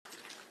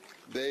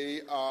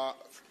They are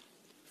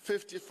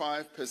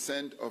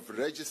 55% of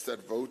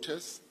registered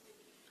voters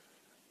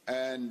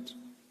and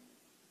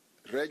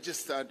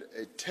registered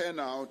a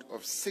turnout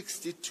of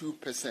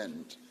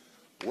 62%,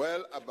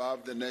 well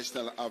above the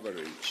national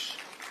average.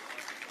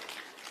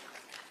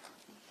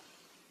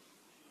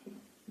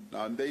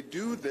 Now, they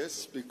do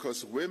this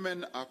because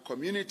women are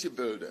community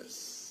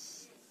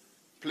builders,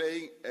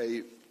 playing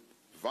a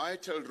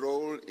vital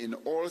role in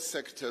all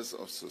sectors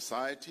of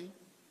society,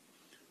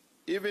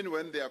 even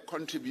when their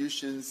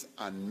contributions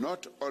are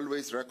not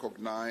always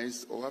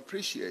recognized or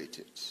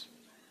appreciated.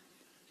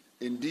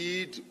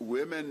 Indeed,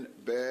 women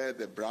bear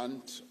the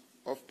brunt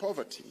of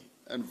poverty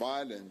and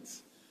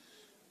violence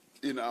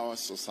in our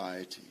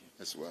society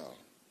as well.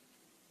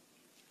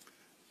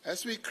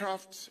 As we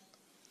craft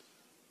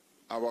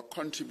our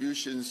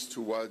contributions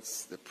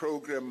towards the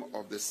program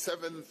of the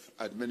 7th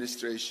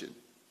administration,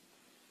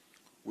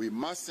 we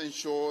must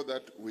ensure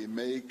that we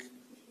make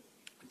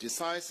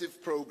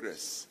decisive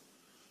progress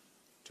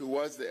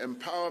towards the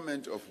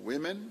empowerment of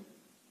women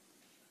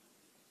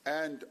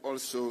and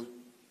also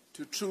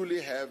to truly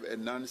have a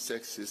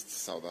non-sexist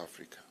South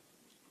Africa.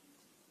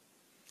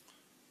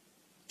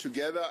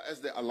 Together as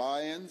the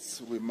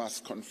Alliance, we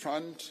must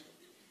confront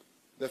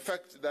the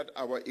fact that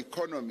our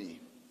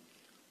economy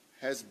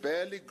has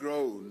barely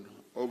grown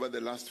over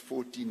the last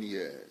 14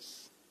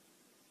 years.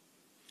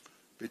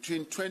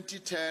 Between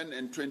 2010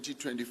 and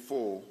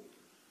 2024,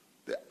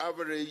 the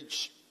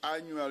average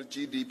annual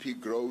GDP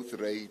growth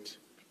rate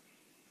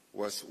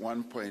was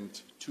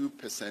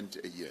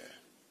 1.2% a year.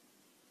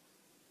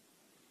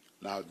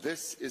 Now,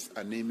 this is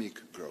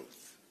anemic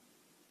growth.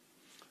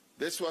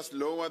 This was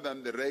lower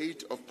than the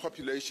rate of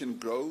population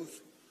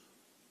growth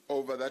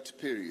over that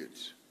period.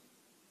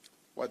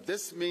 What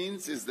this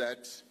means is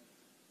that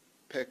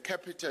per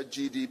capita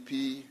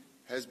GDP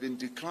has been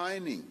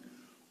declining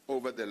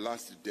over the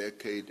last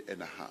decade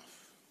and a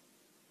half.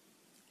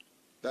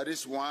 That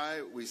is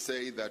why we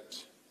say that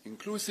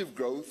inclusive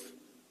growth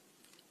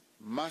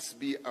must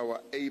be our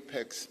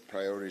apex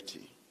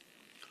priority.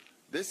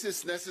 This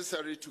is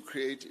necessary to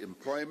create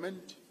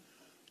employment,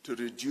 to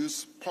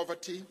reduce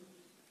poverty,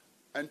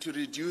 and to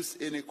reduce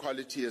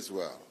inequality as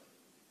well.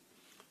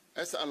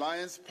 As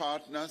Alliance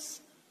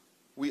partners,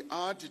 we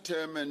are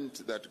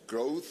determined that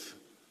growth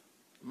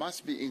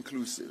must be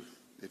inclusive.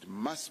 It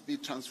must be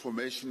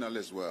transformational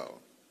as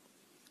well.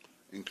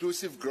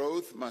 Inclusive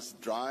growth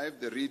must drive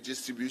the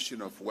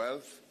redistribution of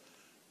wealth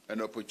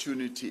and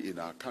opportunity in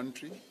our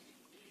country.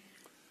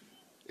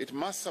 It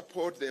must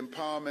support the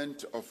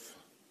empowerment of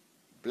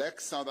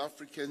Black South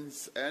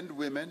Africans and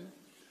women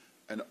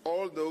and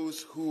all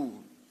those who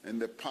in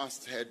the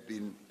past had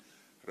been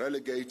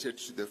relegated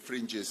to the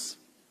fringes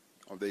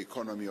of the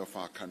economy of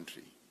our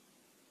country.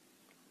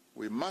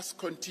 We must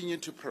continue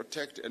to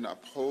protect and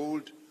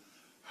uphold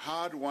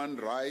hard-won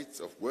rights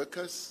of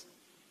workers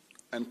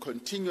and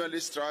continually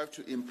strive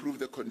to improve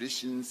the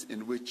conditions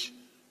in which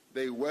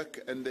they work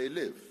and they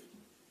live.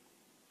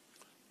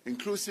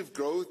 Inclusive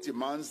growth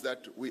demands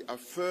that we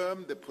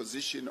affirm the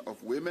position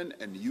of women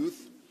and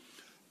youth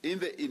in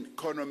the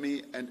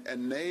economy and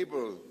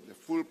enable the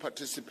full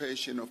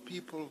participation of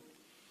people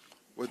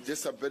with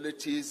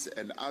disabilities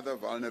and other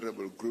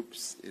vulnerable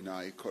groups in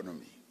our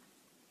economy.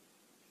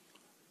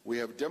 We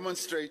have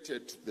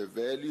demonstrated the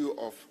value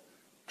of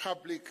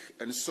public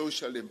and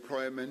social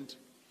employment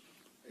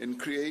in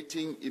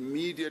creating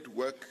immediate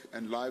work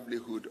and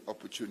livelihood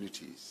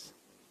opportunities.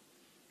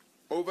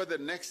 Over the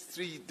next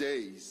 3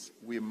 days,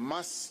 we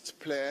must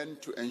plan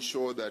to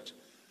ensure that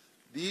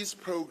these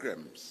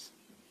programs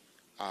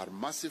are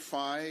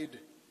massified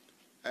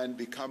and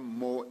become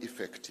more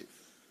effective.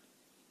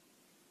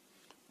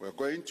 We're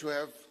going to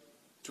have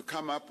to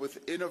come up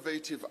with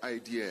innovative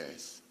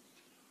ideas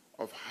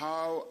of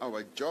how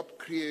our job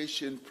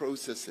creation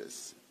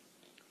processes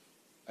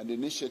and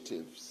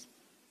initiatives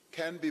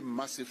can be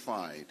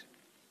massified,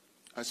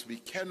 as we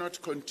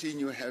cannot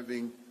continue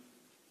having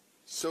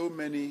so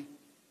many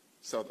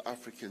South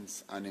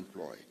Africans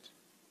unemployed.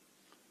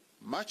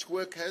 Much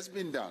work has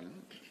been done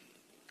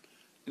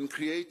in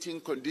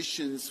creating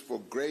conditions for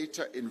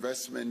greater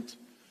investment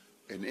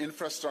in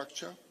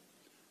infrastructure,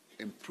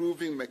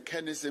 improving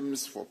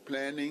mechanisms for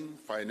planning,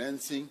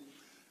 financing,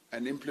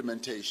 and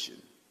implementation.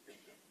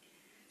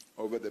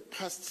 Over the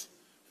past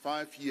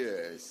 5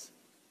 years,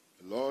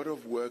 a lot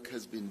of work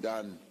has been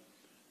done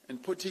in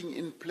putting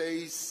in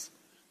place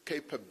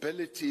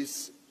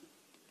capabilities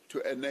to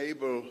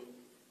enable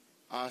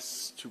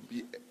us to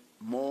be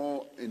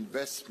more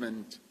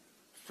investment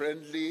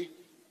friendly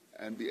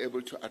and be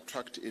able to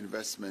attract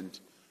investment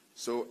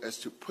so as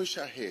to push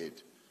ahead,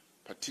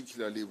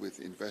 particularly with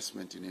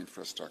investment in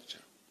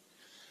infrastructure.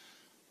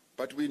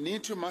 But we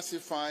need to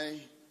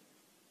massively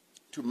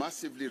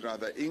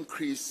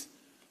increase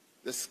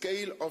the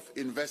scale of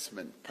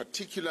investment,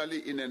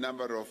 particularly in a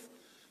number of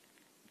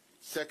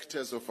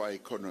sectors of our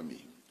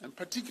economy, and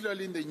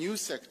particularly in the new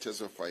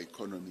sectors of our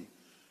economy,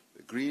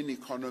 the green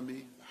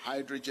economy, the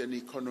hydrogen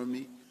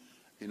economy,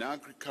 in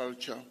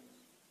agriculture,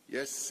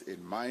 yes,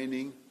 in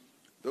mining.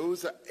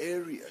 Those are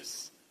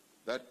areas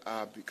that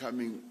are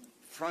becoming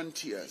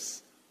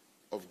frontiers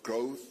of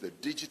growth, the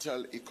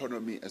digital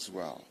economy as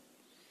well.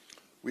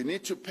 We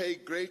need to pay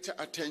greater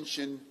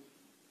attention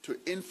to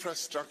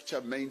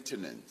infrastructure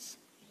maintenance.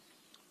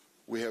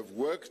 We have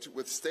worked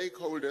with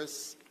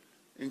stakeholders,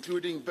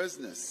 including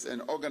business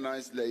and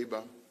organized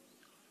labor,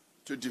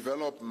 to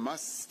develop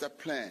master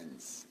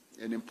plans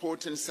in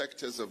important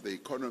sectors of the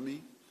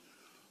economy,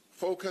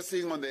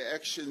 focusing on the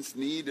actions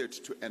needed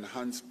to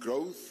enhance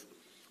growth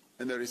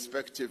in the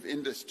respective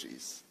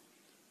industries,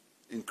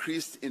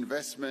 increased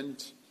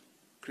investment,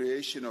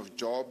 creation of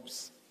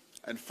jobs,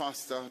 and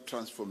faster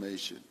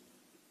transformation.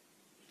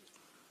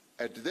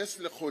 At this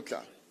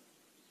Lekgotla,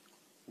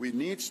 we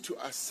need to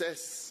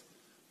assess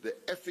the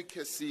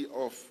efficacy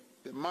of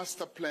the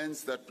master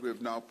plans that we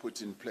have now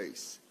put in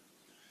place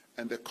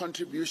and the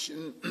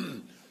contribution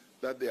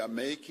that they are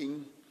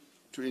making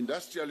to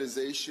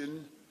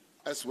industrialization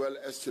as well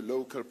as to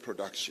local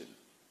production.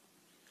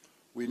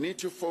 We need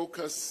to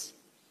focus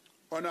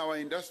on our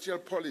industrial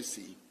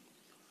policy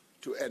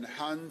to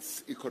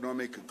enhance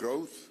economic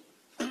growth,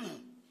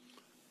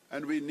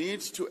 and we need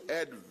to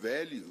add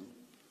value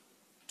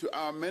to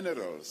our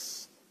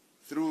minerals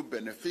through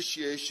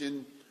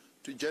beneficiation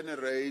to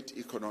generate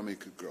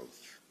economic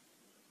growth.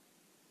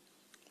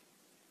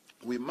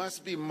 We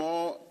must be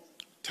more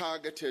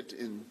targeted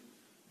in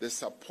the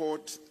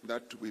support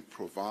that we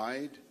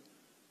provide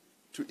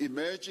to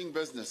emerging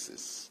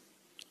businesses,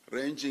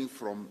 ranging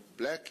from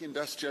black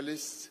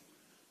industrialists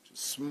to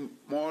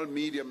small,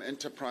 medium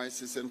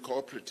enterprises and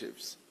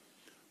cooperatives.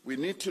 We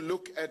need to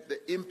look at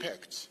the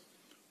impact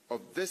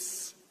of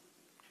this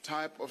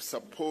type of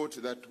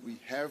support that we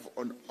have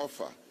on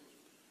offer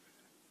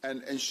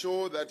and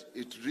ensure that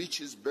it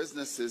reaches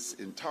businesses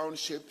in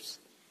townships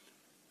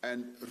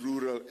and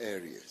rural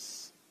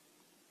areas.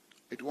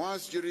 It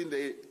was during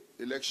the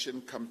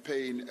election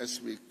campaign,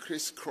 as we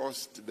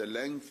crisscrossed the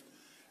length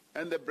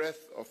and the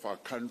breadth of our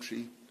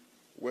country,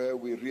 where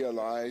we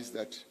realized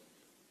that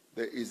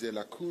there is a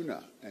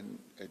lacuna and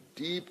a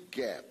deep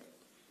gap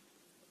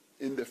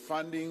in the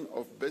funding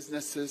of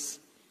businesses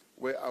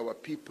where our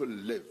people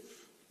live,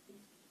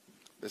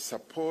 the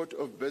support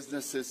of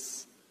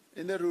businesses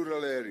in the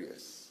rural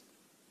areas,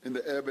 in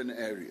the urban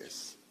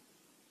areas.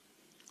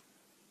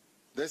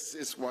 This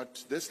is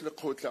what this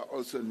Lekgotla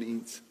also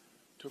needs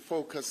to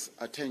focus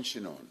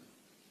attention on.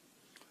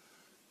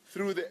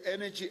 Through the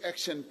Energy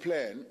Action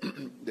Plan,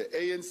 the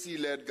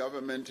ANC-led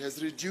government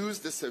has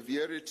reduced the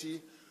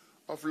severity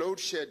of load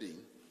shedding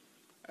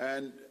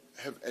and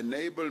have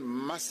enabled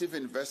massive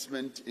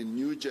investment in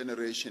new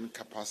generation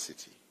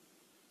capacity.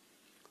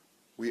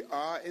 We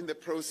are in the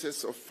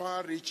process of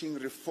far-reaching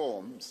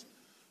reforms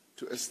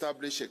to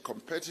establish a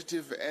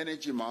competitive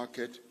energy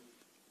market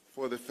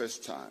for the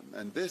first time,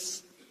 and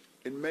this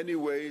in many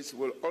ways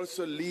will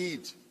also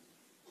lead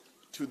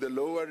to the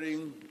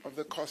lowering of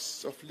the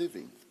costs of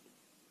living.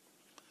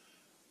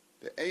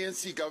 The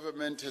ANC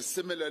government has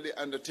similarly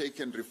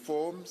undertaken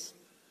reforms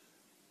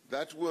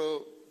that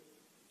will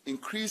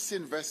increase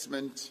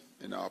investment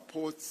in our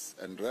ports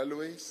and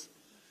railways,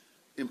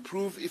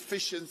 improve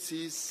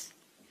efficiencies,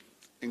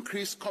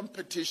 increase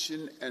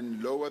competition,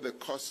 and lower the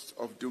cost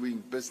of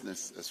doing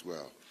business as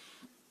well.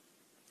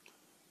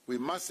 We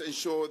must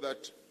ensure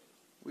that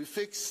we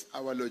fix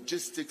our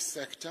logistics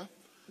sector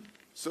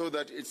so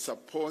that it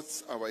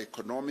supports our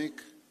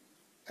economic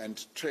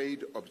and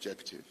trade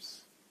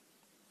objectives.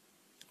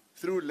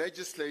 Through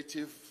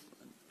legislative,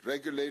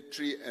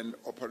 regulatory, and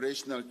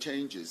operational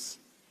changes,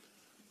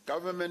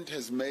 government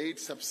has made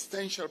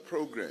substantial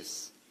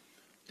progress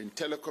in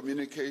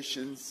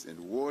telecommunications,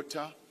 in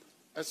water,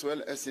 as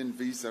well as in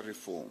visa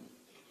reform.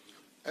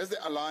 As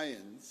the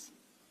Alliance,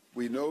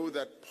 we know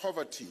that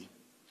poverty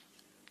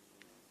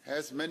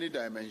has many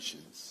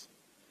dimensions.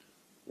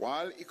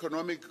 While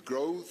economic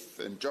growth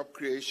and job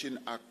creation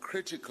are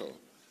critical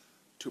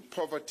to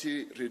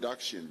poverty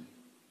reduction,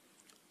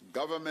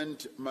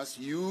 government must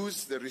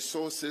use the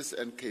resources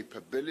and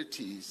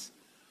capabilities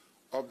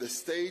of the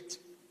state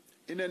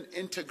in an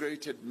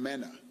integrated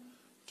manner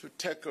to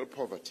tackle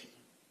poverty.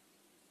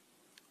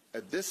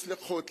 At this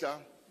Lekgotla,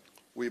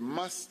 we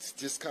must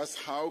discuss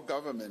how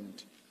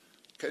government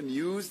can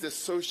use the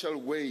social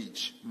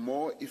wage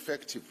more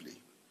effectively.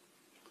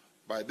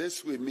 By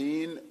this we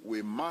mean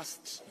we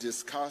must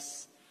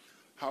discuss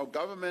how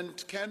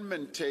government can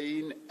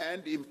maintain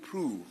and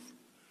improve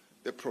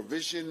the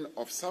provision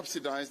of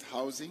subsidized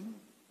housing,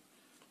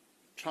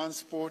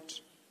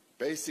 transport,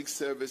 basic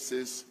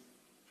services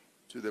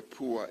to the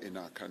poor in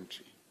our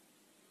country.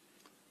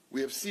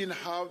 We have seen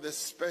how the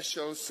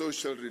special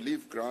social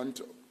relief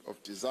grant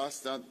of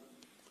disaster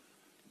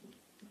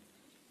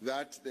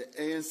that the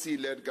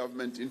ANC-led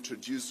government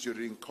introduced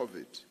during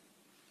COVID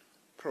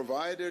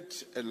provided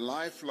a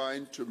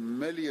lifeline to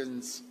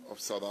millions of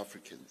South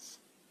Africans,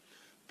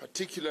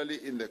 particularly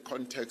in the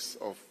context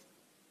of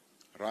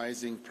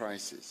rising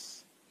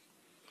prices.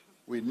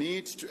 We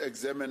need to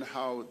examine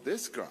how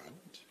this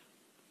grant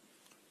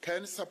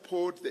can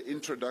support the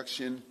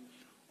introduction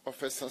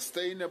of a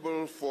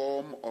sustainable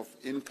form of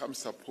income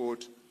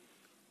support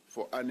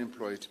for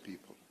unemployed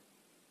people.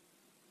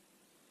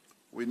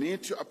 We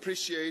need to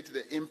appreciate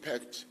the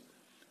impact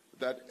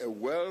that a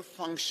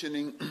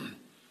well-functioning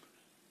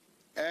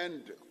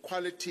and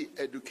quality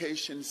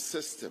education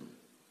system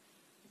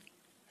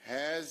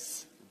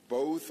has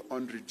both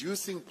on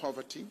reducing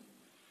poverty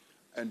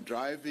and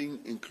driving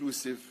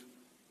inclusive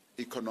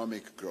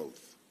economic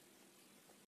growth.